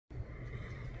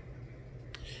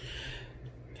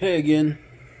Hey again.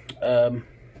 Um,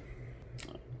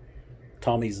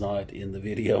 Tommy's not in the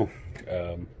video.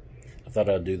 I thought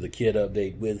I'd do the kid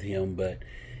update with him, but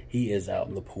he is out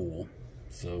in the pool.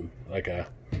 So, like I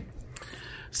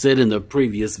said in the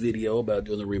previous video about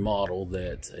doing the remodel,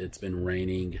 that it's been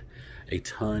raining a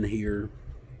ton here.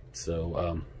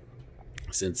 So,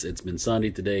 since it's been Sunday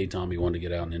today, Tommy wanted to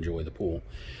get out and enjoy the pool.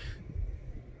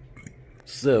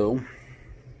 So,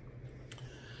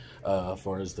 as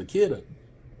far as the kid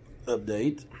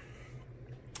update,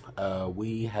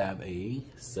 we have a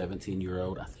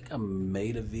 17-year-old. I think I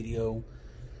made a video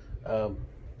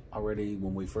already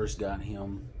when we first got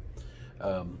him.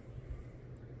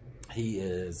 He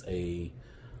is a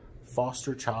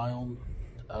foster child.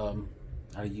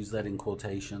 I use that in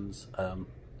quotations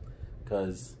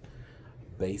because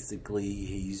basically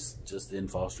he's just in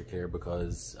foster care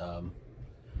because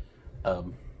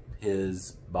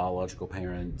his biological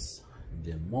parents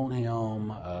didn't want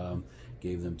him,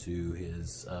 gave them to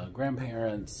his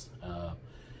grandparents.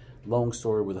 Long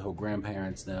story with the whole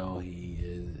grandparents. Now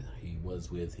he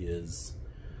was with his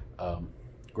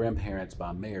grandparents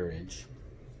by marriage,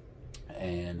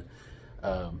 and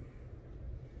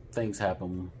things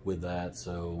happen with that,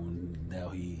 so now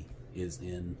he is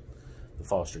in the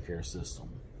foster care system.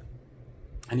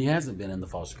 And he hasn't been in the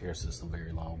foster care system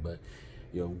very long, but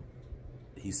you know,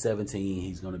 he's 17,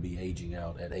 he's going to be aging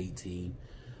out at 18.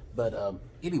 But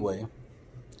anyway,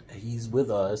 he's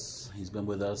with us. He's been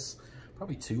with us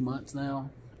probably 2 months now,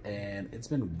 and it's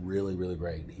been really, really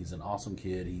great. He's an awesome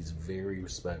kid. He's very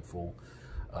respectful,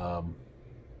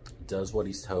 does what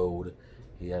he's told.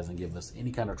 He hasn't given us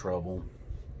any kind of trouble.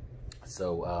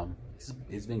 So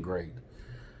it's been great.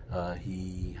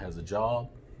 He has a job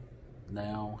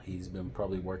now. He's been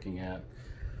probably working at,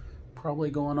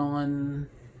 going on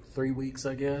 3 weeks,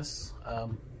 I guess.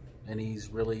 And he's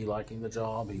really liking the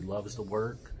job. He loves to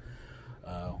work,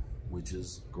 which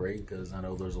is great because I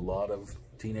know there's a lot of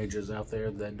teenagers out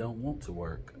there that don't want to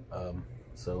work.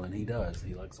 And he does.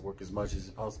 He likes to work as much as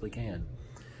he possibly can.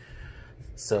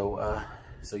 So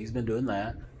he's been doing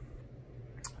that.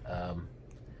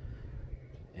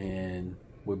 And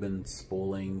we've been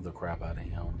spoiling the crap out of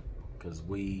him because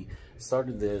we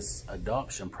started this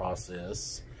adoption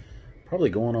process probably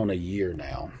going on a year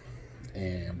now,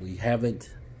 and we haven't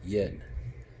yet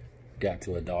got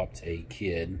to adopt a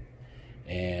kid.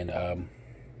 And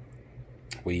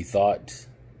we thought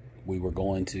we were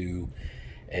going to,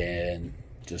 and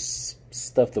just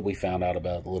stuff that we found out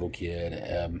about the little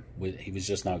kid, he was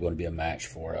just not going to be a match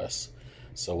for us,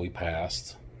 so we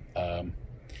passed.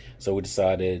 So we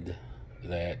decided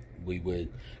that we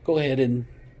would go ahead and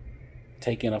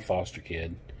take in a foster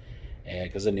kid, and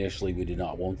because initially we did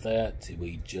not want that,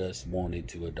 we just wanted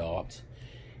to adopt.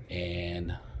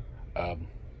 And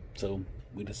so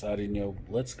we decided,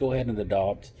 let's go ahead and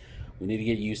adopt. We need to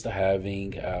get used to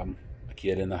having a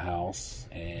kid in the house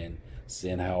and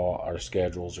seeing how our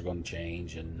schedules are going to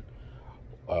change and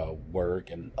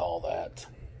work and all that.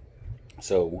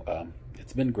 So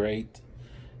it's been great.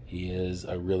 He is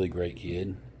a really great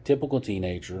kid, typical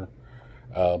teenager.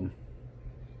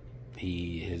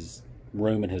 His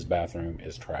room and his bathroom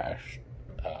is trash,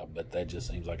 but that just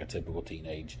seems like a typical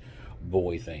teenage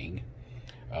boy thing.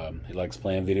 He likes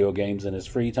playing video games in his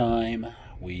free time.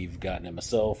 We've gotten him a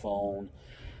cell phone,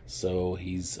 so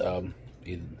he's on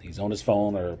his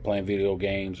phone or playing video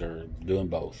games or doing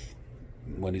both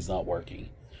when he's not working.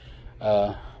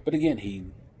 But again, he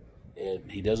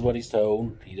does what he's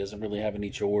told. He doesn't really have any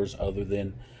chores other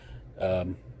than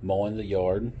mowing the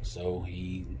yard, so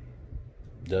he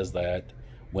does that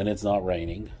when it's not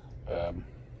raining.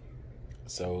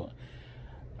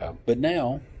 But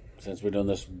now, since we're doing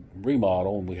this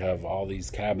remodel and we have all these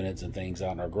cabinets and things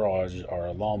out in our garage,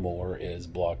 our lawnmower is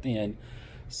blocked in.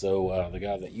 So the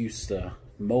guy that used to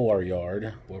mow our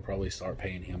yard, we'll probably start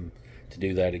paying him to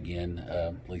do that again,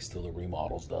 at least till the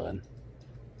remodel's done.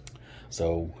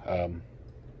 So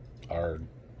our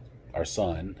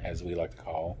son, as we like to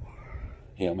call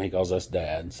him, he calls us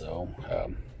Dad. So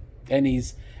and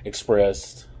he's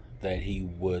expressed that he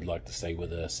would like to stay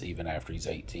with us even after he's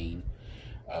 18.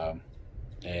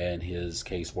 And his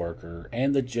caseworker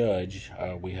and the judge,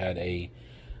 we had a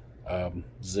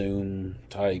Zoom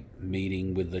type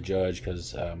meeting with the judge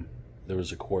because there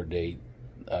was a court date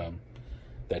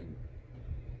that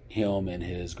him and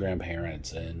his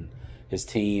grandparents and his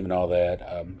team and all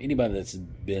that, anybody that's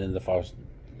been in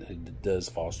does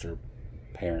foster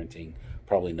parenting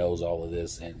probably knows all of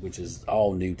this, and which is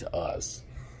all new to us.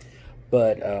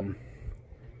 But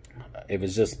it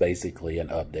was just basically an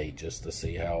update just to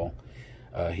see how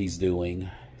he's doing.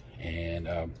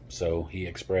 And so he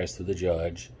expressed to the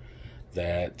judge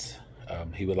that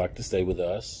he would like to stay with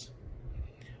us.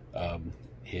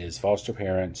 His foster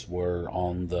parents were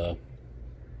on the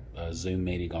Zoom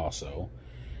meeting also,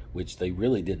 which they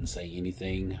really didn't say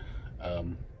anything,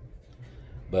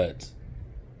 but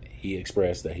he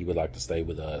expressed that he would like to stay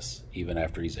with us even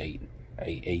after he's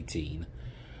 18.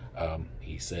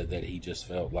 He said that he just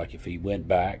felt like if he went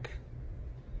back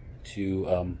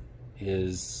to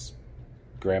his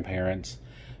grandparents,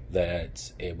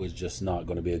 that it was just not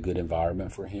going to be a good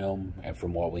environment for him. And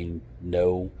from what we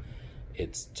know,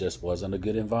 it just wasn't a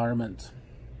good environment.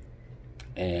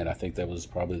 And I think that was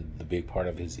probably the big part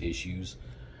of his issues,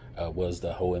 was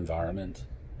the whole environment.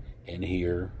 And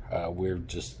here,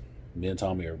 me and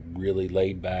Tommy are really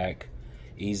laid back,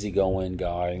 easygoing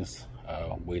guys.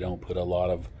 We don't put a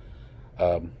lot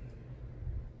on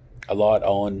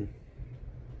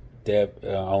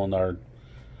our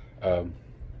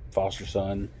foster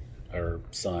son, or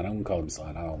son. I'm gonna call him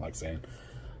son. I don't like saying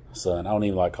son. I don't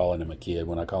even like calling him a kid.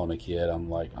 When I call him a kid, I'm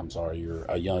like, I'm sorry, you're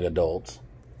a young adult.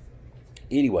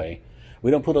 Anyway,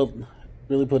 we don't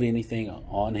really put anything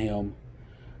on him.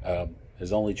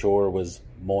 His only chore was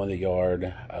mowing the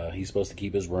yard. He's supposed to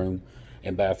keep his room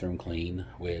and bathroom clean,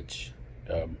 which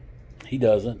he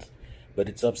doesn't, but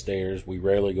it's upstairs. We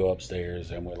rarely go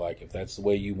upstairs, and we're like, if that's the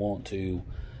way you want to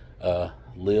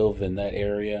live in that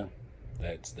area,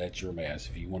 that's your mess.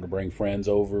 If you want to bring friends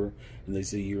over and they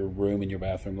see your room and your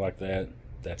bathroom like that,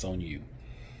 that's on you.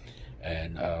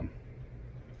 And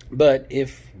but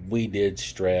if we did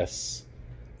stress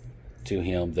to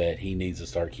him that he needs to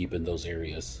start keeping those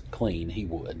areas clean, he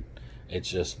would. It's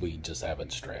just, we just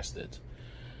haven't stressed it.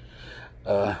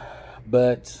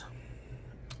 But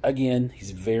again,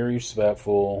 he's very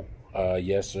respectful.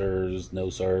 Yes sirs, no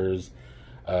sirs.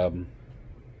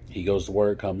 He goes to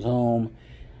work, comes home.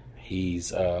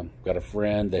 He's got a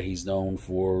friend that he's known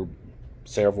for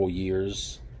several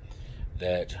years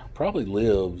that probably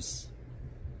lives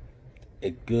a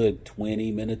good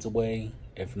 20 minutes away,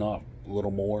 if not a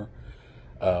little more.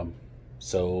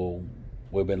 So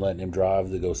we've been letting him drive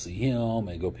to go see him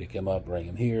and go pick him up, bring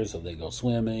him here, so they go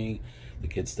swimming. The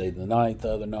kids stayed the night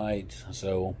the other night,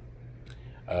 so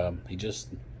he just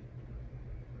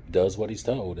does what he's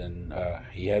told, and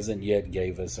he hasn't yet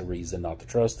gave us a reason not to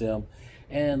trust him.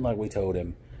 And like we told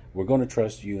him, we're going to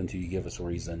trust you until you give us a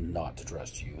reason not to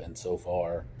trust you. And so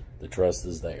far, the trust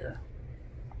is there.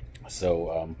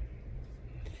 So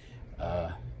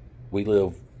we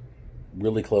live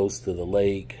really close to the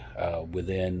lake,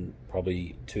 within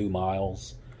probably 2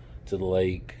 miles to the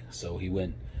lake. So he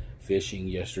went fishing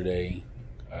yesterday,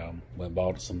 went and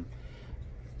bought some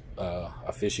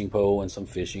a fishing pole and some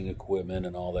fishing equipment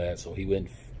and all that. So he went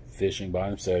fishing by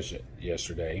himself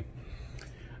yesterday.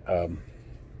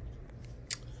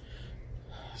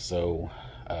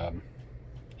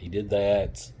 He did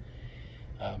that.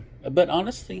 But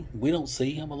honestly, we don't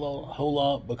see him a whole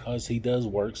lot because he does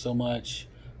work so much.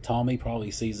 Tommy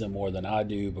probably sees him more than I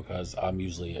do because I'm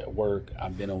usually at work.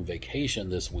 I've been on vacation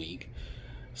this week,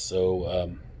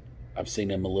 so I've seen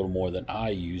him a little more than I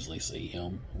usually see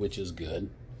him, which is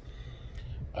good.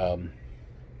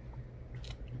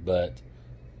 But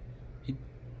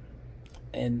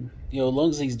as long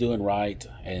as he's doing right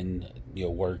and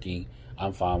working,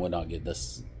 I'm fine with not getting to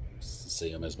see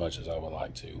him as much as I would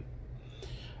like to.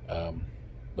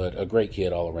 But a great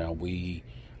kid all around. We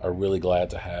are really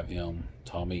glad to have him.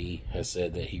 Tommy has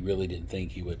said that he really didn't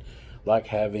think he would like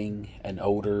having an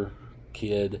older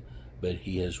kid, but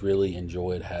he has really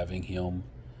enjoyed having him.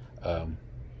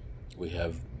 We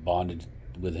have bonded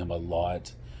with him a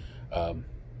lot.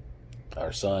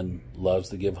 Our son loves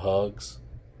to give hugs.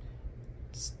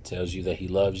 Tells you that he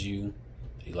loves you.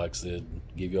 He likes to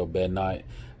give you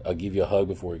give you a hug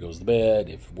before he goes to bed.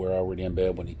 If we're already in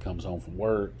bed, when he comes home from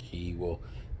work, he will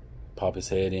pop his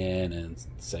head in and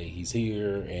say he's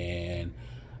here, and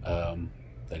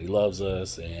that he loves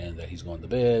us and that he's going to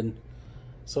bed.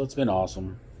 So it's been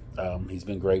awesome. He's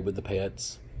been great with the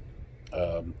pets.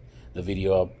 The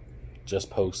video I just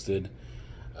posted,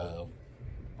 I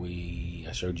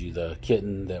showed you the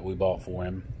kitten that we bought for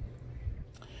him.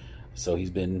 So he's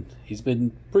been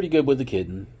pretty good with the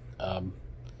kitten.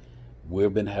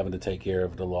 We've been having to take care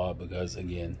of it a lot because,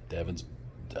 again, Devin's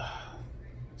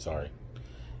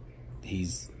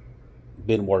he's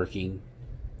been working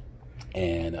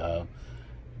and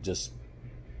just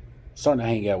starting to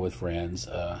hang out with friends.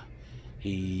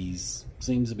 He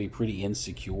seems to be pretty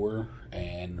insecure,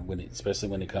 and especially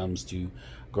when it comes to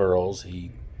girls,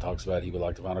 he talks about he would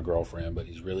like to find a girlfriend, but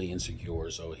he's really insecure,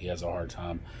 so he has a hard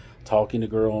time talking to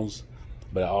girls.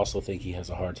 But I also think he has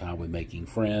a hard time with making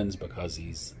friends because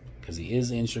he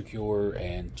is insecure,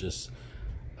 and just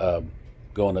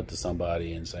going up to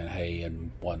somebody and saying hey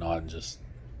and whatnot and just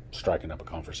striking up a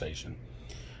conversation.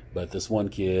 But this one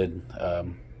kid,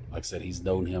 like I said, he's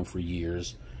known him for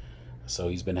years, so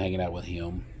he's been hanging out with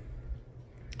him.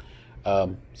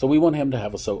 So we want him to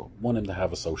have a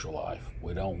social life.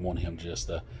 We don't want him just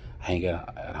to hang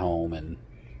out at home and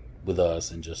with us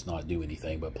and just not do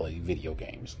anything but play video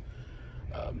games.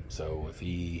 So if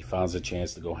he finds a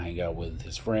chance to go hang out with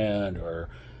his friend or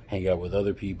hang out with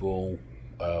other people,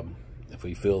 if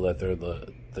we feel that they're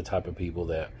the type of people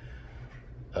that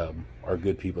are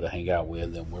good people to hang out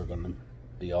with, then we're going to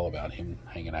be all about him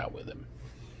hanging out with him.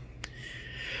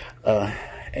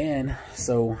 And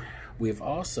so we've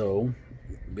also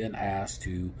been asked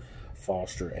to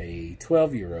foster a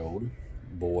 12-year-old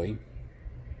boy.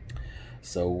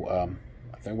 So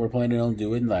I think we're planning on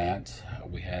doing that.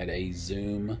 We had a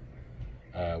Zoom.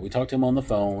 We talked to him on the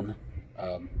phone,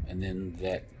 and then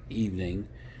that evening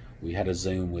we had a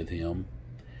Zoom with him.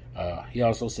 He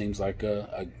also seems like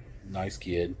a nice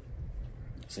kid.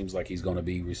 Seems like he's going to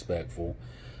be respectful.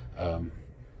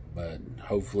 But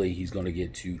hopefully he's going to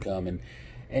get to come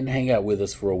and hang out with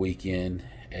us for a weekend,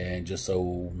 and just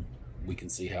so we can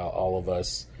see how all of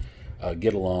us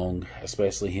get along,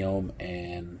 especially him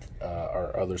and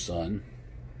our other son,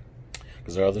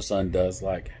 because our other son does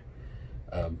like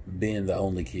being the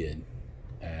only kid,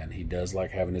 and he does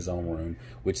like having his own room,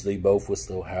 which they both will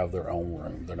still have their own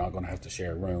room. They're not going to have to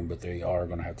share a room, but they are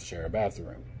going to have to share a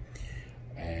bathroom.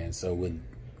 And so with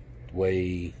the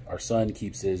way our son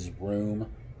keeps his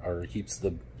room, or keeps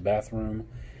the bathroom,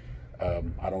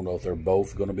 I don't know if they're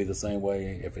both going to be the same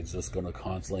way, if it's just going to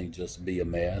constantly just be a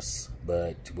mess.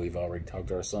 But we've already talked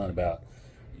to our son about,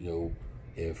 you know,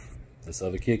 if this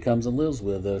other kid comes and lives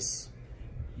with us,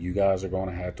 you guys are going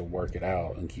to have to work it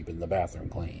out and keeping the bathroom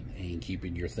clean and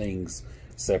keeping your things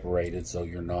separated, so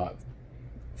you're not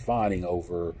fighting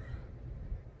over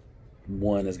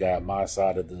one has got my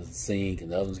side of the sink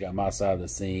and the other's got my side of the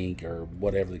sink, or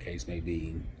whatever the case may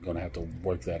be. You're going to have to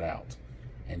work that out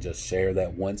and just share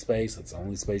that one space. That's the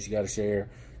only space you got to share.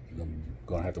 You're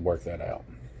going to have to work that out.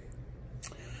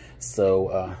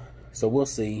 So so we'll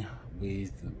see. We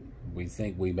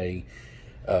think we may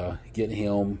get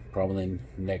him probably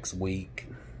next week.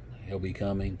 He'll be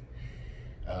coming.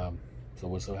 So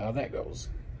we'll see how that goes.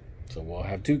 So we'll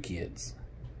have 2 kids.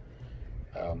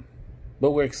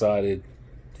 But we're excited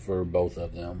for both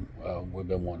of them. We've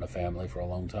been wanting a family for a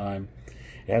long time.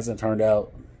 It hasn't turned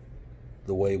out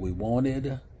the way we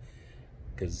wanted,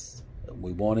 because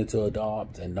we wanted to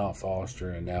adopt and not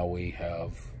foster, and now we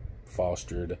have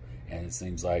fostered, and it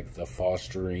seems like the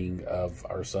fostering of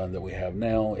our son that we have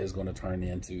now is going to turn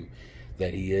into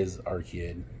that he is our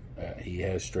kid. He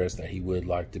has stressed that he would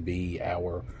like to be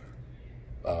our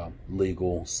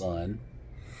legal son.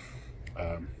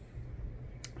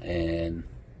 And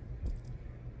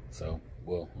so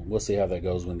we'll see how that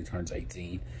goes when he turns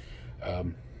 18.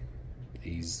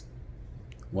 He's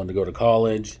wanting to go to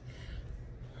college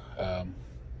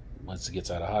once he gets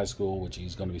out of high school, which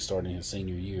he's going to be starting his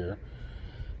senior year.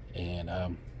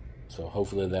 And so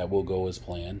hopefully that will go as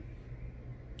planned.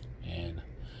 And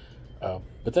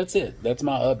but that's it. That's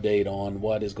my update on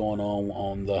what is going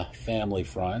on the family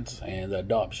front and the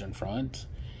adoption front.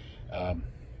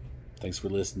 Thanks for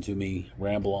listening to me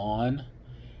ramble on.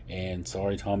 And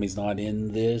sorry Tommy's not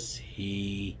in this.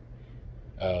 He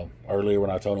earlier when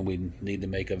I told him we need to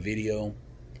make a video,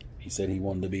 he said he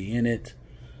wanted to be in it,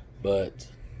 but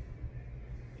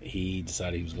he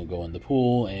decided he was going to go in the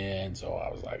pool, and so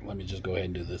I was like, let me just go ahead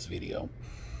and do this video.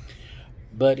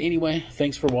 But anyway,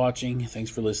 thanks for watching. Thanks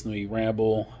for listening to me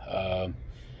ramble.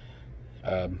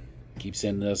 Keep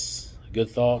sending us good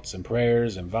thoughts and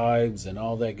prayers and vibes and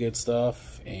all that good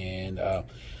stuff. And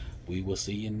we will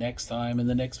see you next time in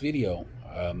the next video.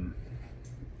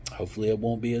 Hopefully it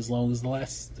won't be as long as the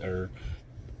last, or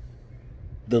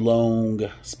the long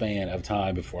span of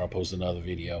time before I post another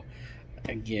video.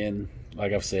 Again,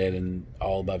 like I've said in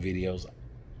all my videos,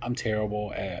 I'm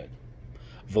terrible at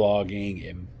vlogging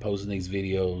and posting these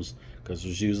videos because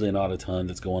there's usually not a ton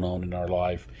that's going on in our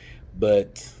life.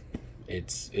 But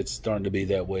it's starting to be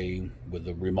that way with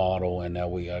the remodel, and now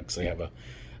we actually have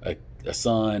a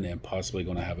son and possibly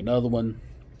going to have another one.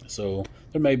 So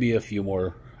there may be a few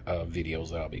more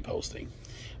videos that I'll be posting.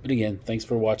 But again, thanks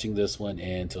for watching this one,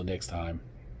 and until next time,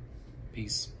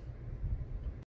 peace.